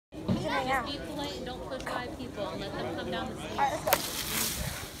Just be polite and don't push by people and let them come down the stairs. Alright, let's go.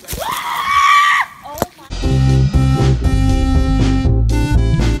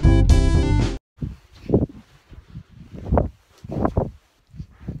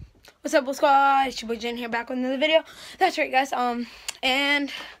 What's up, squad? It's your boy Jen here, back with another video. That's right, guys. And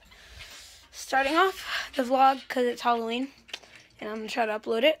starting off the vlog because it's Halloween, and I'm gonna try to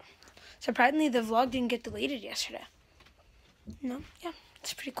upload it. Surprisingly, the vlog didn't get deleted yesterday. No, yeah,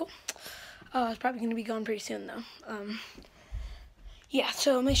 it's pretty cool. It's probably gonna be gone pretty soon though. Yeah,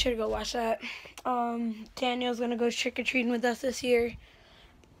 so make sure to go watch that. Daniel's gonna go trick-or-treating with us this year.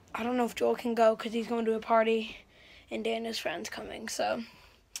 I don't know if Joel can go because he's going to a party, and Daniel's friend's coming, so.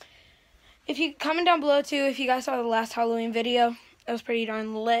 If you comment down below too, if you guys saw the last Halloween video, it was pretty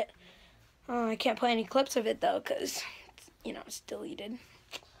darn lit. I can't play any clips of it though, cause you know it's deleted.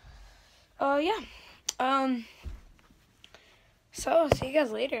 Yeah. So I'll see you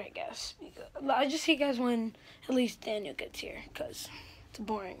guys later, I guess. I'll just see you guys when at least Daniel gets here, cause it's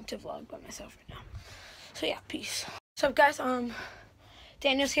boring to vlog by myself right now. So yeah, peace. What's up, guys?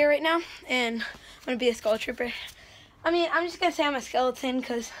 Daniel's here right now, and I'm gonna be a skull trooper. I mean, I'm just gonna say I'm a skeleton,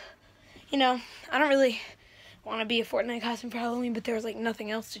 cause. You know, I don't really want to be a Fortnite costume for Halloween, but there was, like,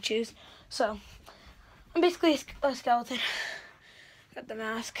 nothing else to choose. So, I'm basically a skeleton. Got the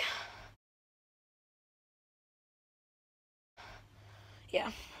mask.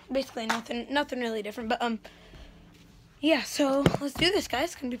 Yeah, basically nothing really different. But, yeah, so let's do this,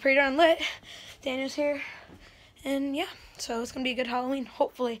 guys. It's going to be pretty darn lit. Daniel's here. And, yeah, so it's going to be a good Halloween,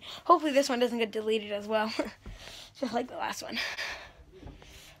 hopefully. Hopefully this one doesn't get deleted as well, just like the last one.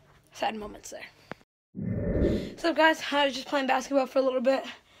 Sad moments there. So guys, I was just playing basketball for a little bit,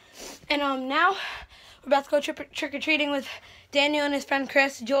 and now we're about to go trick-or-treating with Daniel and his friend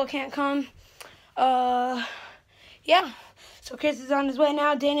Chris. Joel can't come. Yeah, so Chris is on his way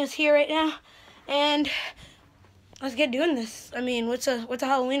now. Daniel's here right now, and let's get doing this. I mean, what's a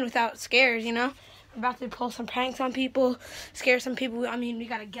Halloween without scares, you know? We're about to pull some pranks on people, scare some people. I mean, we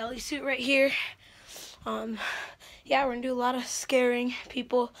got a guellie suit right here. Yeah, we're gonna do a lot of scaring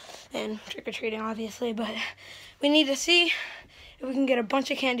people and trick-or-treating, obviously, but we need to see if we can get a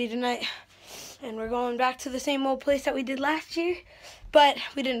bunch of candy tonight. And we're going back to the same old place that we did last year, but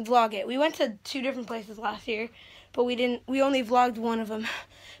we didn't vlog it. We went to 2 different places last year, but we only vlogged one of them,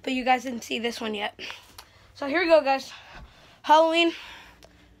 but you guys didn't see this one yet. So here we go, guys. Halloween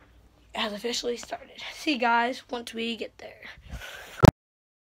has officially started. See you guys once we get there.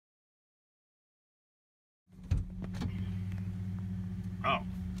 Oh.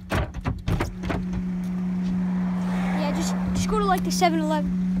 Yeah, just go to like the 7-Eleven.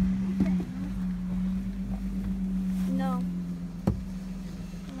 No.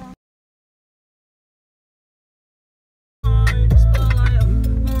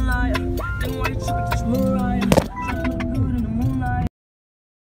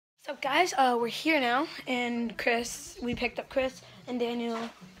 What's up, guys? We're here now, and we picked up Chris, and Daniel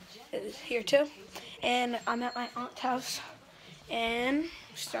is here too. And I'm at my aunt's house. And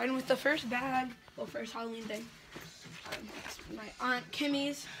starting with the first bag, well, first Halloween thing. My Aunt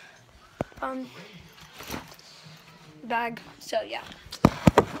Kimmy's bag. So yeah,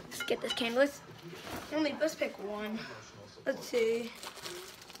 let's get this candy. Let's pick one. Let's see.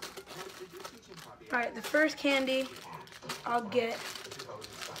 All right, the first candy I'll get.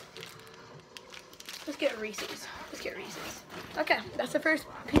 Let's get Reese's. Let's get Reese's. Okay, that's the first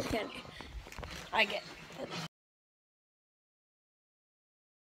piece of candy I get.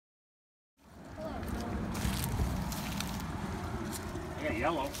 I got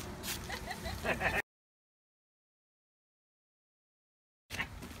yellow.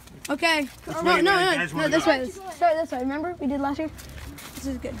 Okay. No, this way. Start this way. Remember we did last year? This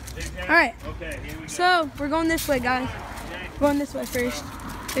is good. All right. Okay, here we go. So we're going this way, guys. We're going this way first.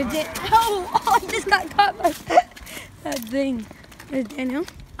 Oh, I just got caught by that thing. There's Daniel.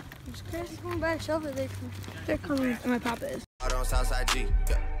 There's Chris. Going by yourself. They're coming. And my papa is.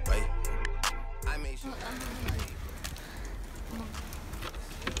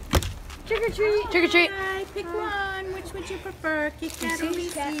 Trick or treat. Trick or treat. Pick one. Which would you prefer? Kit Kat or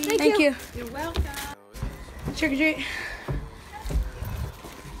Reese's? Thank you. You're welcome. Trick or treat.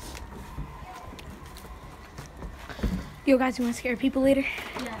 Yo, guys, you want to scare people later?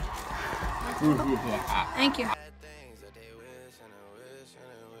 Yeah. Thank you.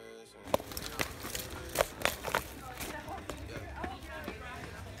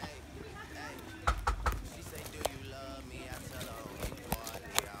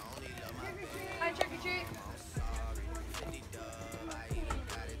 Hi, trick or treat.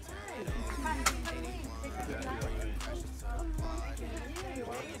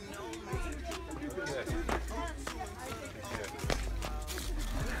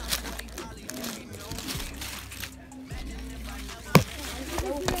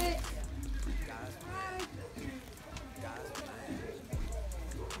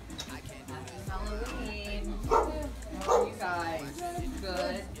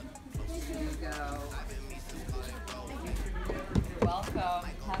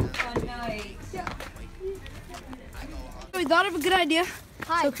 thought of a good idea.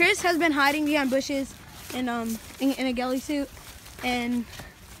 Hi. So Chris has been hiding behind bushes and in a ghillie suit, and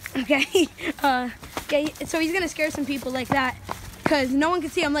okay, so he's gonna scare some people like that, cause no one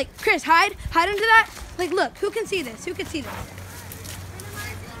can see him. Like, Chris, hide under that. Like, look, who can see this? Who can see this?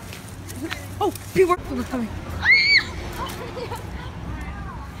 Oh, people are coming.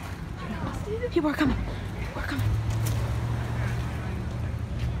 People are coming. People are coming. Is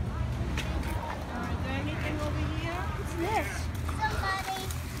there anything over here? What's this? Somebody.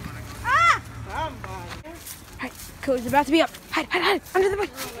 Ah! Somebody. Alright, Cody's about to be up. Hide, under the bush.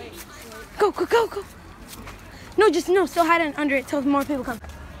 Go. No, still hide under it till more people come.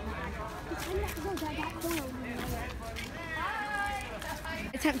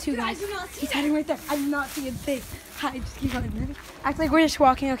 Attempt 2, guys. He's hiding right there. I do not see his face. Hide, just keep hiding. Act like we're just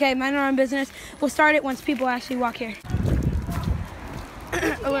walking, okay? Mind our own business. We'll start it once people actually walk here.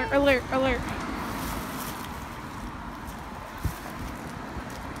 Alert.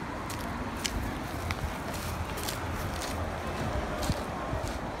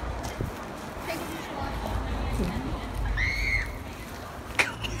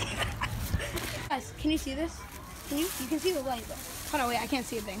 Guys, can you see this? You can see the light though. Hold on, wait, I can't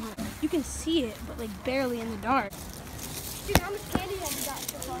see a thing. Hold on. You can see it, but like barely in the dark. Dude, how much candy have you got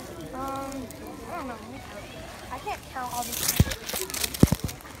so far? I don't know. I can't count all these.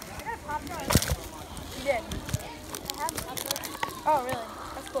 I got a popcorn. You did? I have a popcorn. Oh, really?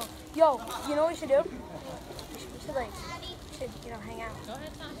 That's cool. Yo, you know what we should do? We should hang out. Go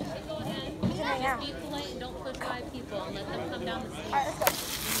ahead, Tasha. Go ahead. We should hang out. Be polite and don't push by people and let them come down the stairs. All right, let's go.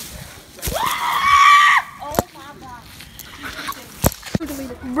 Oh my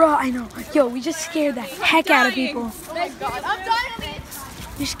god. Bro, I know. Yo, we just scared the heck out of people. Oh my god. I'm dying.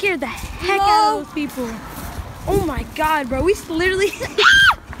 You scared the heck out of those people. Oh my god, bro. We literally.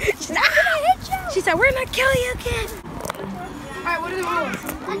 She said, we're gonna kill you, kid. Alright, what are the rules?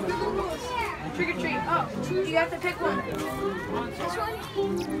 Trick or treat. Oh, you have to pick one. This one?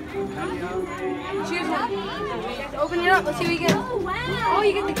 Choose one. You have to open it up. Let's see what you get. Oh wow. Oh,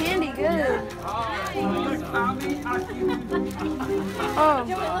 you get the candy. Good. Oh.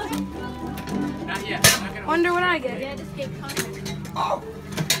 Not yet. Wonder what I get. Yeah, just get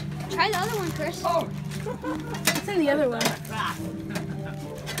Try the other one, Chris. It's in the other one.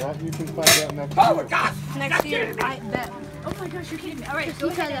 Well, you can find out next year. Oh my God! Next year, I bet. Oh my gosh, you're kidding me. Alright, go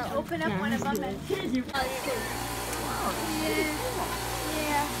ahead and open up one of them and Yeah.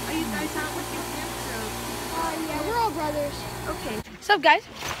 Are you guys out with your kids? yeah, we're all brothers. Okay. What's up, guys?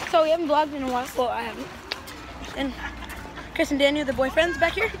 So we haven't vlogged in a while. Well, I haven't. And Chris and Daniel, the boyfriends,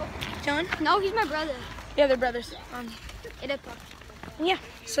 back here, chilling. No, he's my brother. Yeah, they're brothers. Yeah,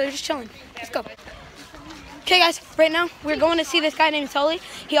 so they're just chilling. Let's go. Okay, guys, right now we're going to see this guy named Sully.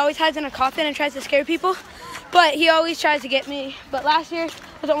 He always hides in a coffin and tries to scare people, but he always tries to get me. But last year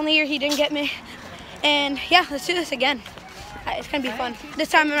was the only year he didn't get me. And yeah, let's do this again. It's gonna be fun. This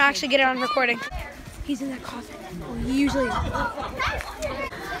time I'm gonna actually get it on recording. He's in that coffin. Well, he usually is.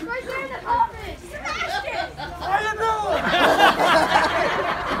 Right there in the office.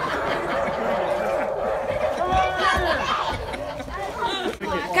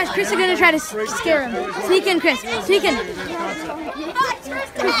 Guys, Chris is gonna try to scare him. Sneak in, Chris. Sneak in. How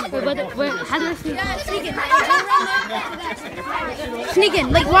do I sneak in? Sneak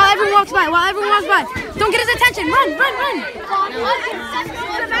in, like while everyone walks by. Don't get his attention. Run.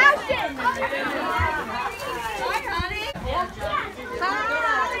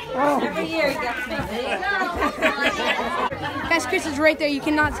 Every year he gets me. Guys, Chris is right there. You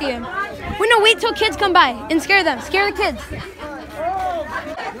cannot see him. Wait, no, wait till kids come by and scare them. Scare the kids.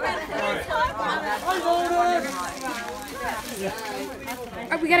 All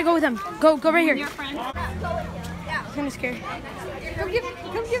right, we gotta go with him. Go right here. He's gonna scare. Come give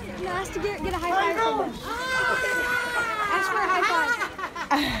ask to get a high five from him. Ask for a high five.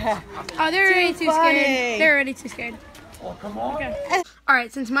 Oh, they're already too scared. They're already too scared. Oh, come on. Okay. All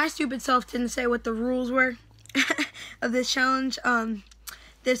right, since my stupid self didn't say what the rules were of this challenge,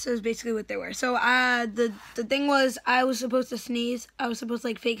 this is basically what they were. So the thing was, I was supposed to sneeze. I was supposed to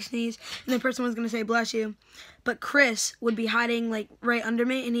like fake sneeze, and the person was gonna say bless you. But Chris would be hiding like right under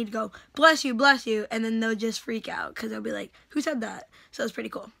me, and he'd go bless you, and then they'll just freak out because they'll be like, who said that? So it's pretty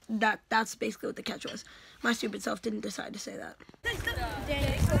cool. That's basically what the catch was. My stupid self didn't decide to say that.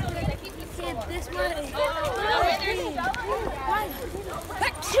 This one.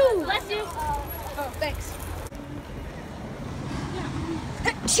 Bless you. Oh, thanks.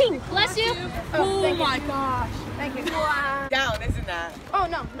 Bless you. Oh my gosh. Thank you. Down, isn't that? Oh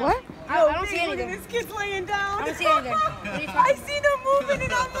no. What? I don't see anything. This kid's laying down. I don't see anything. I see them moving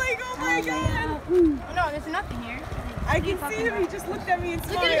and I'm like, oh my god. Oh, no, there's nothing here. I I can see him. He just looked at me and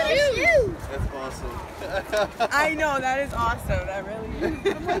smiled. Look at your shoes. That's awesome. I know, that is awesome. That really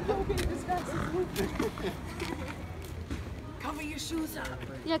is. I'm like, okay, this guy's cover your shoes up.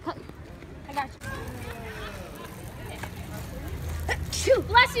 Yeah, I got you.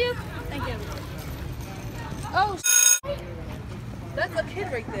 Bless you. Thank you. Oh, that's a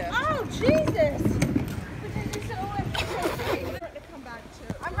kid right there. Oh, Jesus.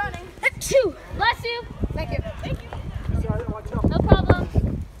 I'm running. Two. Bless you. Thank you. No problem.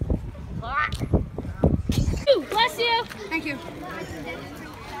 Two. Bless you. Thank you.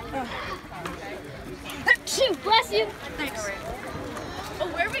 Two. Bless you. Thanks. Oh,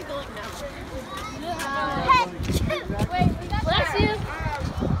 where are we going now? Wait, bless you.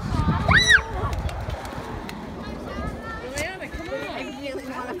 I really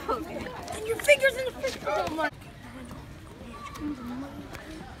want to poke it. And your fingers in the fish. Oh my.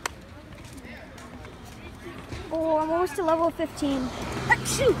 Oh, I'm almost to level 15.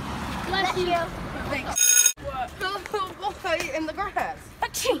 Achoo! Bless you. Thanks. What? In the grass.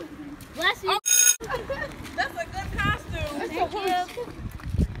 Achoo. Bless you. That's a good costume. Thank you.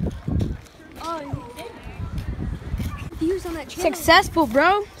 Oh, views on that channel. Successful,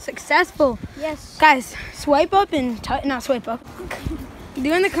 bro. Successful. Yes. Guys, swipe up and not swipe up.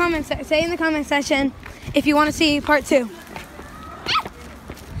 Do in the comments. Say in the comment section if you want to see part 2.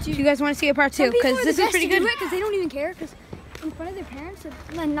 If you guys want to see a part 2, because this is pretty good. Because they don't even care. Because in front of their parents,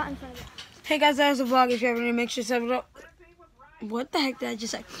 not in front of them. Hey guys, that was a vlog. If you ever need to make sure what the heck did I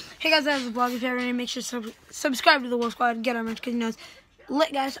just say? Hey guys, that was a vlog. If you ever need to make sure subscribe to the Wolf Squad. Get our merch because you know it's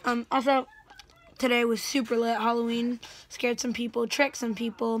lit, guys. Also today was super lit. Halloween scared some people, tricked some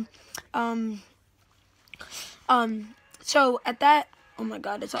people. So at that, oh my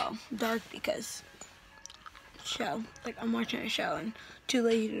God, it's all dark because I'm watching a show and too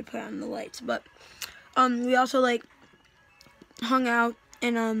lazy to put on the lights. But we also like hung out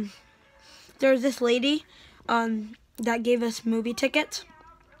and there was this lady that gave us movie tickets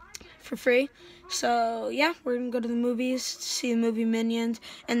for free. So yeah, we're gonna go to the movies to see the movie Minions,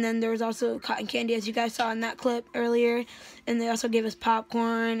 and then there was also cotton candy, as you guys saw in that clip earlier, and they also gave us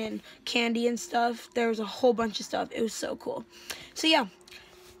popcorn and candy and stuff. There was a whole bunch of stuff. It was so cool. So yeah,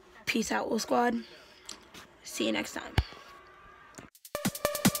 peace out, Wolf Squad. See you next time.